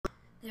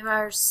There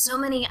are so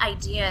many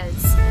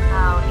ideas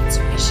about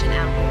intuition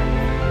out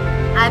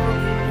there. I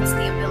believe it's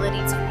the ability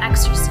to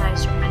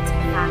exercise your mental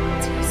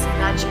faculties so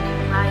that you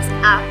can rise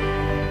up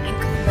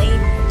and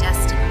claim your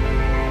destiny.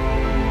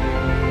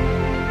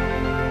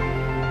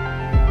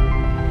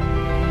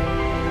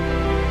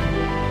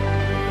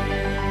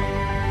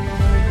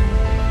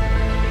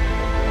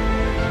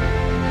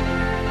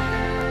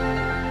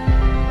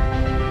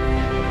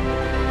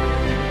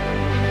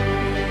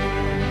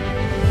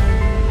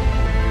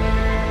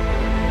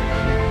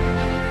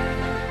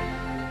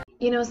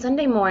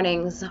 Sunday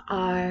mornings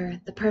are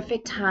the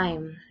perfect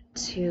time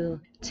to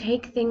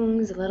take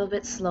things a little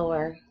bit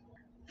slower,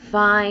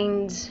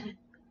 find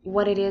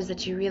what it is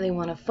that you really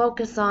want to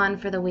focus on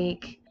for the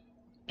week,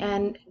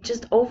 and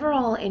just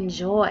overall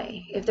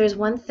enjoy. If there's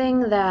one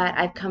thing that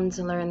I've come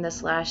to learn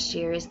this last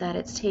year is that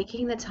it's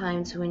taking the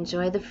time to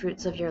enjoy the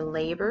fruits of your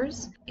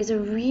labors is a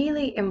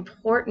really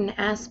important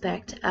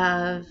aspect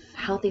of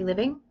healthy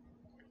living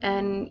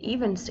and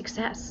even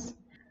success.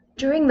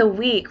 During the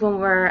week when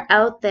we're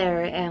out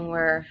there and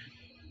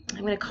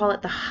I'm going to call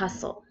it the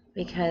hustle,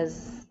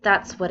 because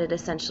that's what it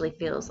essentially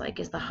feels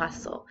like, is the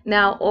hustle.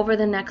 Now, over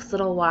the next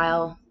little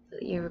while,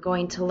 you're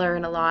going to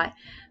learn a lot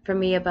from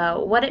me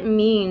about what it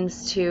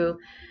means to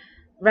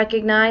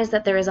recognize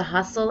that there is a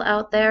hustle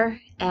out there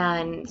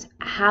and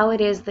how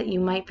it is that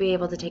you might be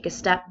able to take a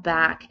step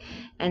back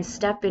and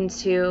step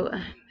into,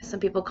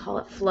 some people call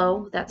it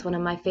flow. That's one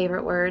of my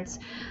favorite words.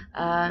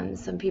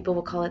 Some people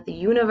will call it the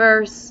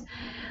universe.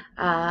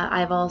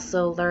 I've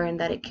also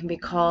learned that it can be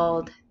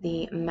called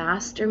the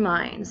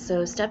mastermind.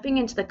 So stepping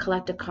into the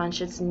collective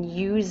conscious and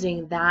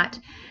using that,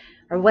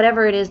 or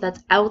whatever it is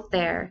that's out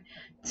there,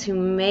 to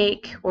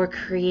make or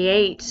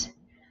create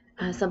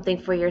something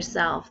for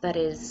yourself that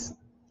is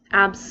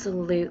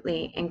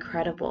absolutely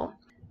incredible.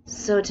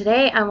 So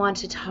today I want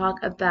to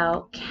talk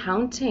about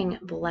counting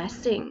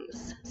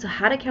blessings. So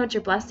how to count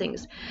your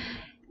blessings.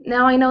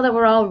 Now I know that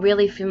we're all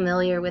really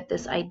familiar with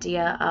this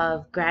idea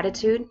of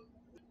gratitude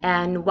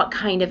and what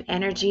kind of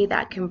energy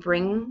that can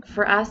bring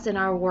for us in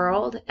our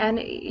world. And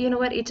you know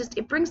what,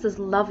 it brings this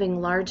loving,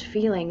 large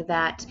feeling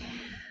that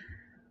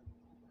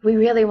we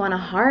really want to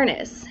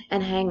harness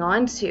and hang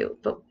on to.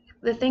 But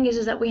the thing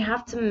is that we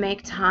have to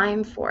make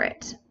time for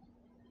it,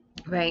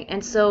 right?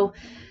 And so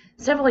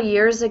several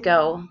years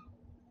ago,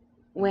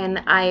 when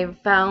I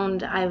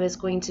found I was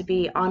going to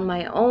be on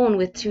my own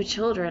with two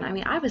children,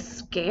 I was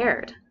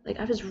scared.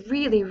 I was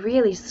really,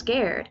 really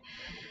scared.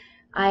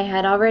 I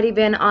had already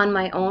been on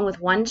my own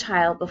with one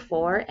child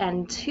before,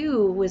 and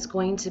two was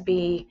going to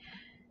be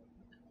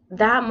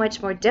that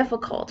much more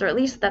difficult, or at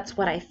least that's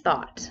what I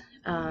thought.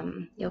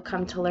 You'll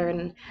come to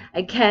learn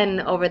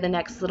again over the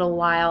next little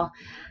while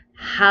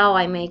how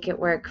I make it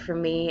work for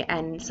me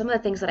and some of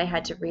the things that I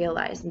had to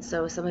realize. And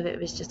so some of it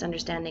was just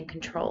understanding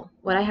control,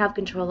 what I have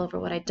control over,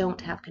 what I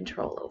don't have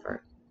control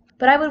over.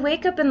 But I would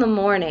wake up in the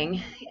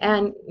morning,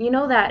 and you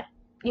know that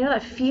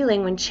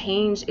feeling when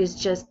change is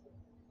just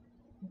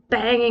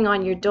banging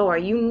on your door.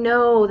 You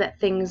know that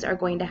things are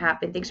going to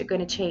happen, things are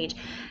going to change.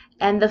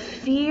 And the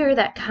fear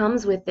that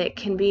comes with it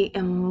can be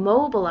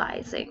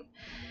immobilizing.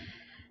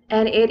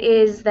 And it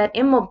is that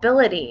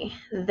immobility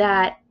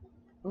that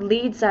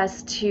leads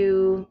us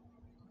to,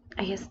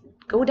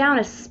 go down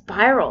a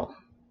spiral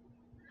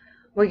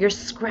where you're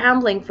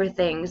scrambling for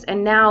things,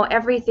 and now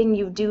everything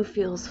you do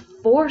feels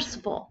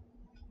forceful.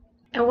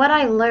 And what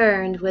I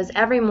learned was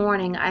every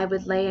morning I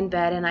would lay in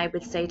bed and I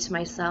would say to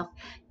myself,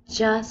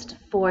 just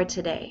for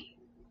today,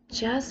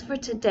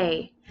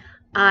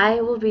 I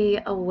will be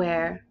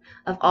aware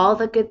of all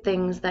the good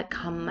things that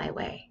come my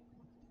way.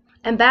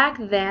 And back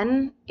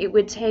then, it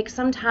would take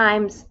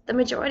sometimes the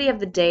majority of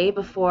the day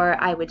before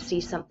I would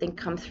see something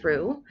come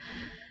through.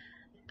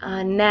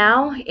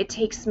 Now, it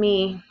takes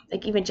me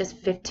even just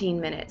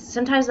 15 minutes,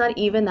 sometimes not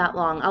even that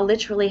long. I'll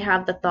literally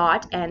have the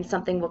thought and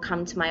something will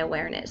come to my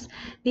awareness.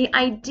 The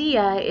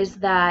idea is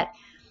that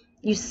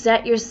you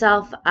set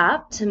yourself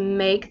up to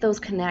make those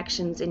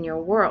connections in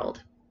your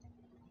world.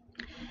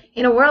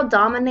 In a world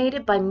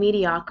dominated by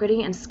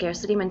mediocrity and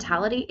scarcity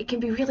mentality, it can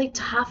be really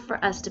tough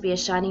for us to be a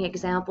shining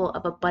example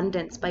of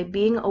abundance by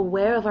being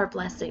aware of our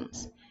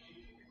blessings.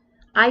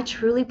 I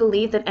truly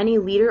believe that any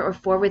leader or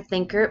forward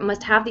thinker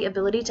must have the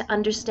ability to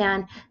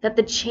understand that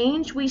the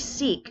change we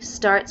seek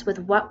starts with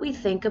what we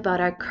think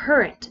about our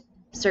current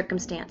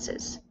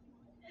circumstances.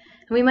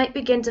 And we might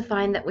begin to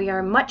find that we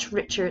are much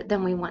richer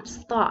than we once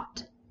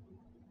thought.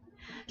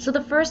 So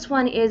the first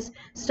one is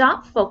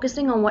stop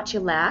focusing on what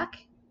you lack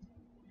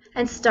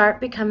and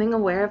start becoming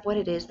aware of what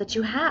it is that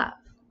you have.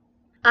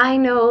 I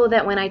know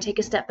that when I take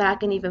a step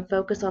back and even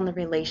focus on the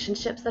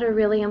relationships that are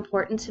really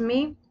important to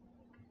me,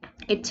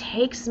 it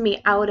takes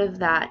me out of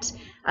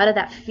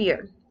that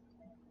fear.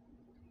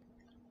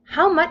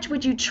 How much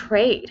would you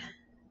trade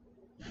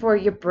for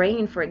your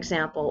brain, for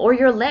example, or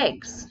your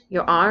legs,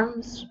 your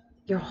arms,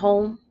 your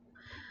home,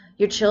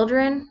 your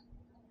children,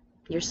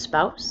 your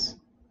spouse?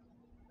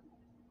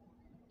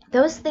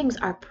 Those things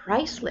are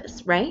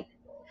priceless, right?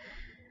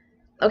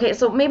 Okay,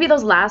 so maybe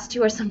those last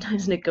two are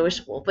sometimes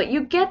negotiable, but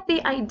you get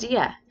the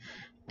idea.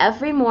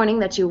 Every morning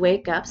that you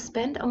wake up,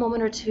 spend a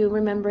moment or two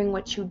remembering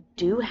what you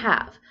do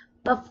have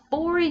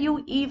before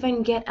you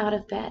even get out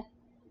of bed.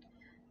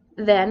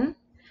 Then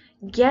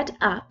get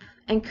up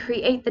and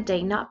create the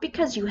day, not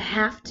because you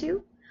have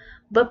to,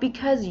 but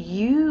because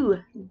you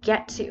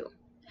get to.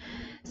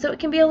 So it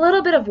can be a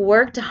little bit of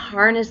work to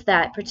harness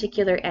that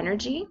particular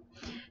energy.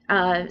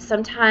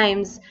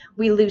 Sometimes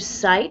we lose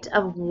sight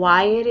of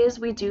why it is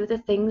we do the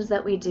things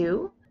that we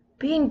do.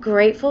 Being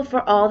grateful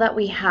for all that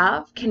we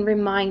have can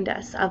remind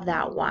us of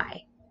that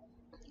why.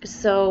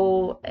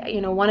 So,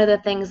 one of the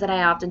things that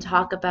I often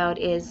talk about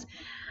is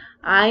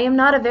I am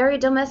not a very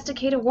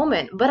domesticated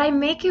woman, but I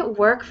make it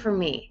work for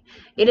me.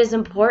 It is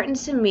important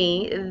to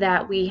me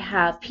that we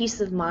have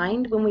peace of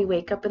mind when we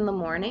wake up in the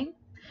morning.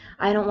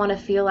 I don't want to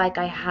feel like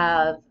I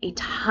have a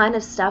ton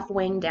of stuff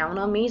weighing down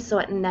on me. So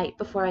at night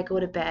before I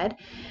go to bed,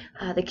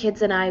 the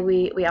kids and I,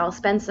 we all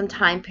spend some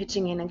time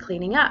pitching in and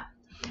cleaning up.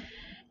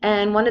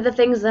 And one of the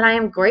things that I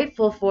am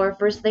grateful for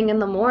first thing in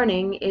the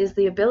morning is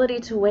the ability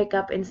to wake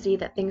up and see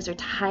that things are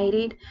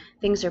tidied,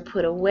 things are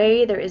put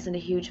away, there isn't a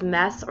huge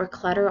mess or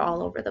clutter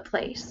all over the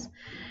place.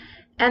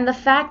 And the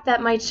fact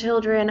that my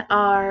children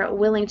are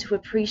willing to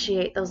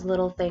appreciate those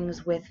little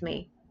things with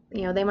me.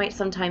 They might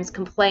sometimes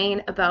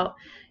complain about,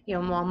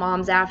 well,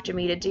 mom's after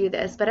me to do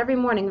this, but every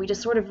morning we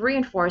just sort of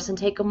reinforce and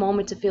take a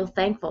moment to feel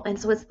thankful. And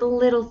so it's the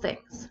little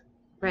things.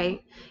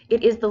 Right?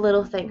 It is the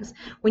little things.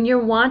 When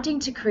you're wanting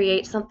to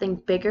create something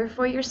bigger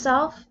for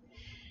yourself,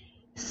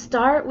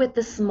 start with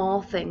the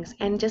small things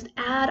and just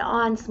add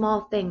on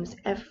small things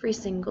every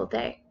single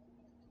day.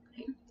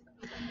 Okay?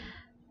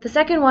 The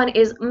second one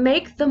is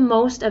make the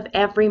most of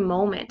every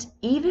moment,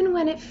 even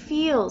when it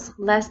feels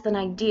less than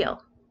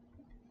ideal.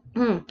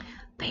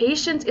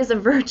 Patience is a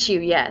virtue,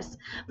 yes,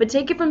 but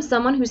take it from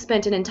someone who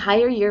spent an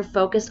entire year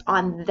focused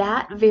on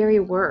that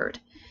very word.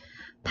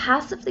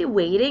 Passively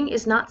waiting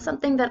is not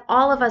something that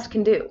all of us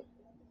can do.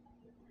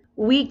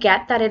 We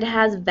get that it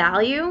has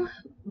value,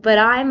 but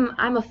I'm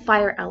a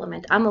fire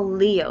element. I'm a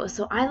Leo,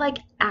 so I like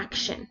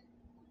action.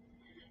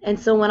 And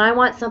so when I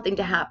want something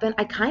to happen,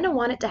 I kind of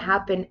want it to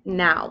happen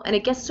now. And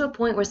it gets to a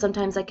point where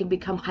sometimes I can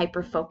become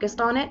hyper-focused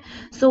on it.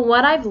 So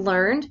what I've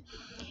learned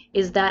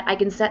is that I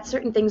can set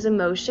certain things in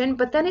motion,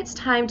 but then it's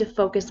time to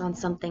focus on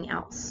something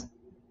else.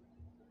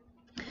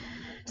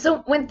 So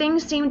when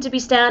things seem to be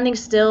standing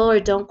still or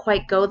don't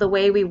quite go the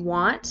way we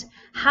want,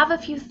 have a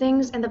few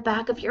things in the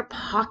back of your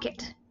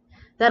pocket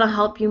that'll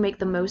help you make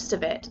the most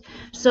of it.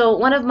 So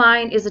one of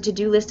mine is a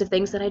to-do list of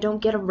things that I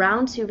don't get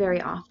around to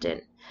very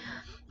often.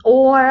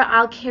 Or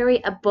I'll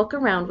carry a book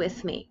around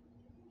with me.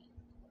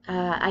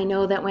 I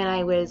know that when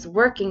I was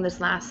working this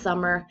last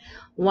summer,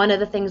 one of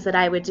the things that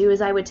I would do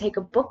is I would take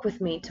a book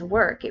with me to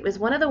work. It was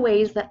one of the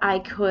ways that I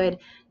could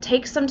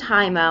take some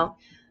time out,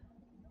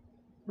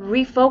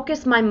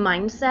 refocus my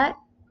mindset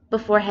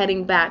before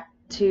heading back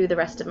to the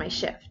rest of my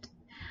shift.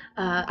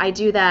 I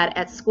do that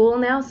at school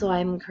now, so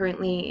I'm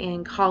currently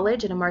in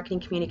college in a marketing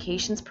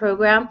communications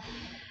program,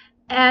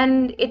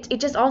 and it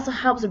just also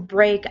helps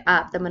break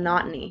up the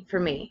monotony for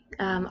me.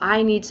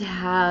 I need to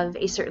have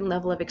a certain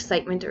level of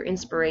excitement or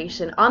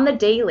inspiration on the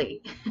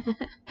daily.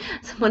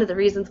 It's one of the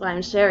reasons why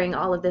I'm sharing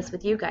all of this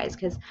with you guys,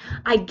 because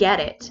I get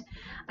it.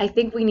 I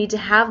think we need to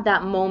have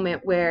that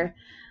moment where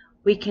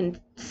we can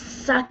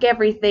suck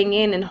everything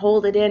in and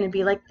hold it in and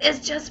be like,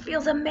 this just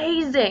feels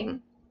amazing.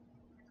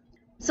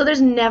 So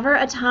there's never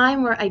a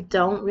time where I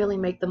don't really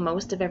make the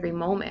most of every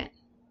moment.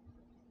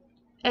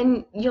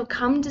 And you'll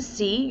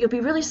be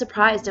really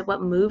surprised at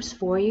what moves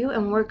for you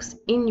and works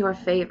in your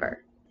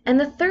favor. And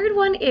the third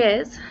one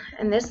is,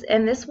 this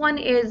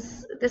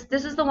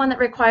is the one that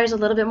requires a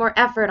little bit more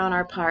effort on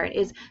our part,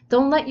 is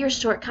don't let your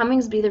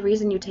shortcomings be the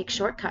reason you take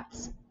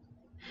shortcuts.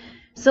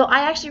 So I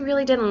actually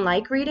really didn't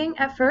like reading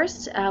at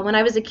first. When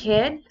I was a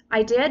kid,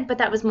 I did, but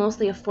that was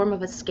mostly a form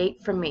of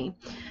escape for me.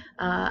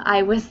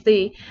 I was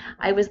the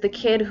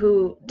kid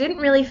who didn't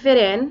really fit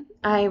in.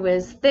 I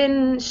was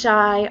thin,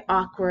 shy,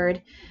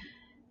 awkward.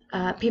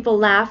 People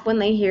laugh when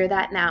they hear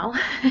that now.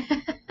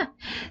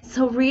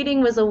 So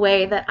reading was a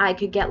way that I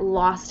could get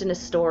lost in a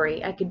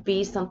story. I could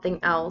be something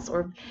else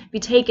or be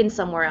taken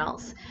somewhere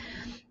else.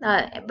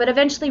 But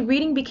eventually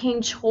reading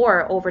became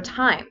chore over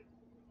time.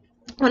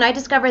 When I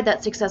discovered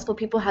that successful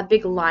people have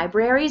big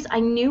libraries, I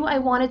knew I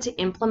wanted to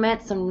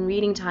implement some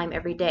reading time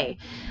every day.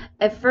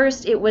 At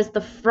first, it was the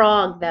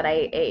frog that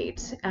I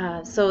ate.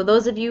 So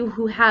those of you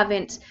who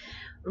haven't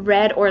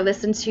read or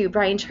listened to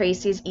Brian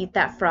Tracy's Eat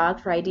That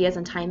Frog for ideas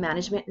on time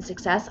management and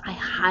success, I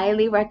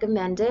highly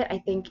recommend it. I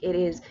think it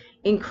is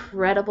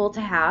incredible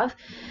to have.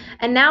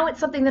 And now it's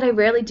something that I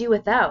rarely do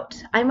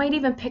without. I might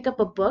even pick up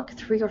a book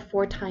 3 or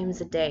 4 times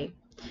a day.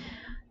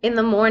 In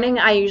the morning,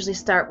 I usually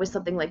start with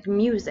something like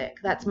music.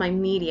 That's my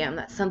medium.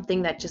 That's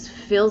something that just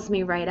fills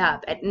me right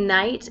up. At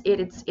night,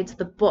 it's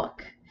the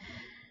book.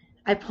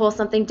 I pull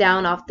something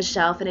down off the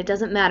shelf, and it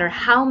doesn't matter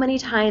how many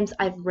times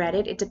I've read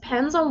it. It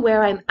depends on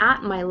where I'm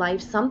at in my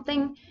life.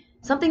 Something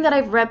Something that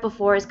I've read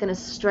before is going to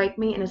strike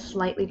me in a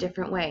slightly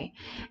different way.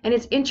 And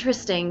it's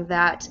interesting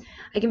that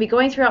I can be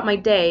going throughout my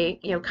day,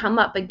 come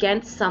up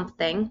against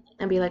something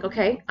and be like,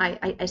 okay,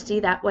 I see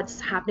that, what's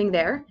happening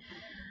there.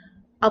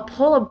 I'll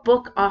pull a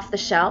book off the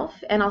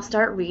shelf and I'll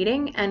start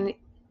reading, and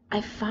I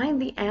find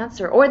the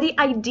answer, or the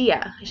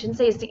idea. I shouldn't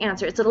say it's the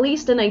answer. It's at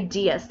least an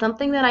idea,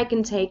 something that I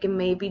can take and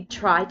maybe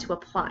try to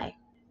apply.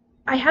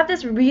 I have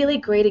this really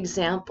great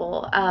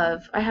example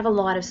of, I have a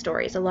lot of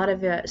stories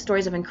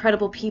of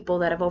incredible people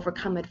that have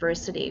overcome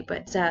adversity,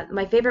 but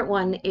my favorite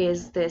one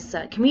is this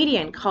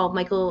comedian called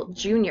Michael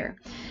Jr.,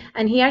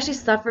 and he actually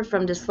suffered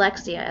from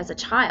dyslexia as a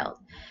child.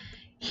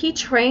 He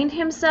trained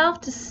himself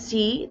to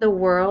see the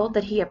world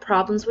that he had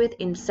problems with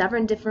in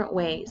 7 different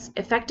ways,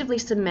 effectively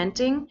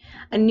cementing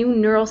a new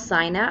neural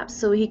synapse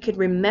so he could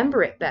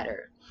remember it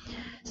better.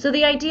 So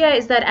the idea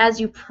is that as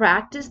you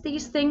practice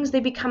these things, they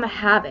become a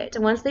habit.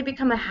 And once they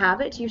become a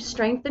habit, you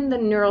strengthen the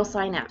neural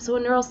synapse. So a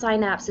neural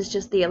synapse is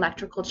just the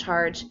electrical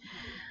charge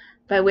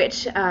by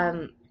which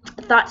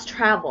thoughts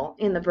travel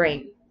in the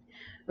brain,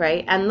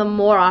 right? And the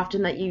more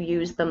often that you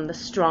use them, the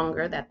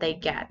stronger that they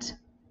get.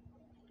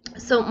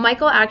 So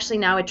Michael actually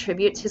now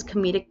attributes his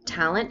comedic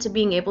talent to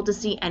being able to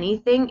see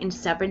anything in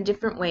 7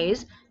 different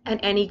ways at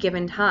any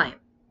given time.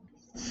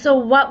 So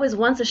what was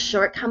once a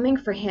shortcoming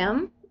for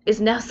him is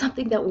now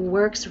something that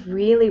works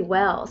really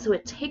well. So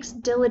it takes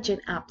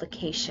diligent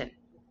application.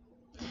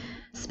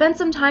 Spend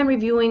some time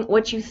reviewing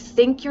what you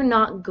think you're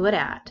not good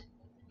at.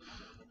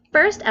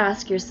 First,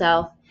 ask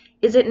yourself,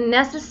 is it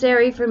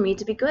necessary for me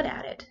to be good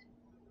at it?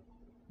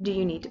 Do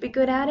you need to be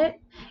good at it?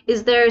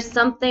 Is there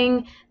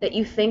something that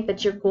you think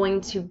that you're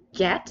going to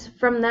get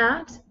from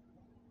that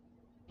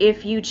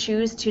if you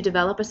choose to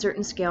develop a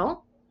certain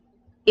skill?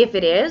 If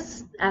it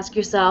is, ask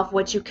yourself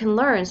what you can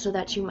learn so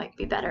that you might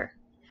be better.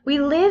 We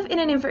live in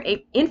an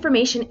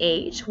information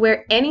age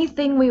where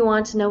anything we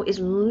want to know is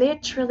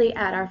literally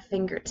at our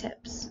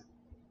fingertips.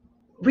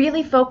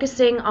 Really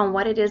focusing on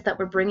what it is that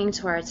we're bringing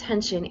to our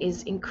attention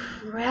is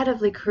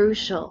incredibly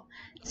crucial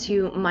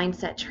to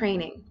mindset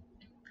training.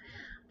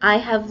 I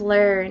have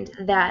learned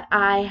that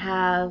I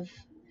have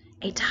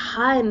a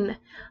ton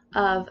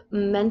of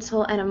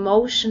mental and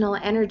emotional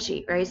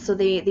energy, right? So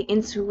the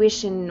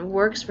intuition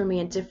works for me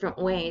in different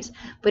ways,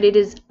 but it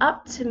is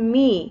up to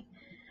me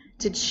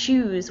to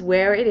choose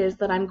where it is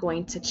that I'm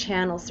going to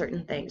channel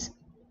certain things.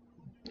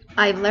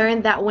 I've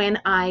learned that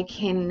when I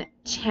can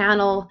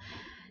channel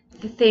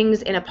the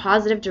things in a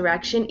positive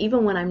direction,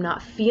 even when I'm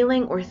not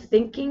feeling or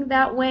thinking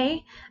that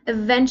way,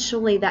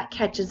 eventually that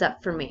catches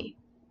up for me.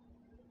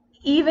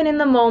 Even in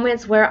the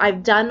moments where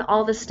I've done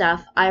all the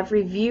stuff, I've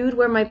reviewed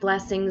where my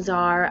blessings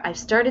are, I've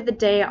started the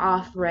day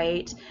off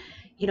right.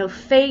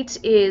 Fate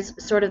is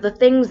sort of the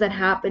things that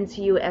happen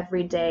to you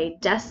every day.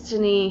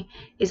 Destiny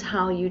is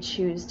how you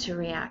choose to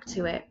react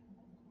to it.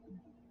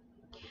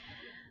 I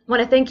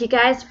want to thank you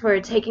guys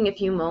for taking a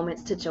few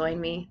moments to join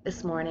me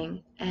this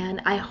morning,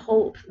 and I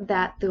hope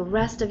that the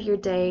rest of your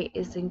day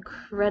is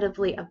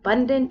incredibly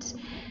abundant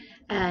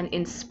and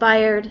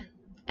inspired.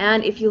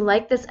 And if you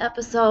like this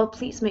episode,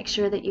 please make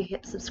sure that you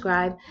hit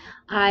subscribe.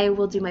 I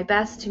will do my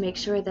best to make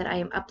sure that I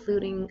am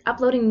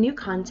uploading new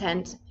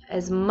content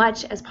as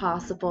much as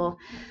possible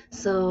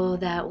so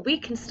that we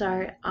can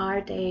start our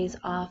days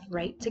off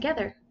right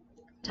together.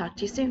 Talk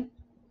to you soon.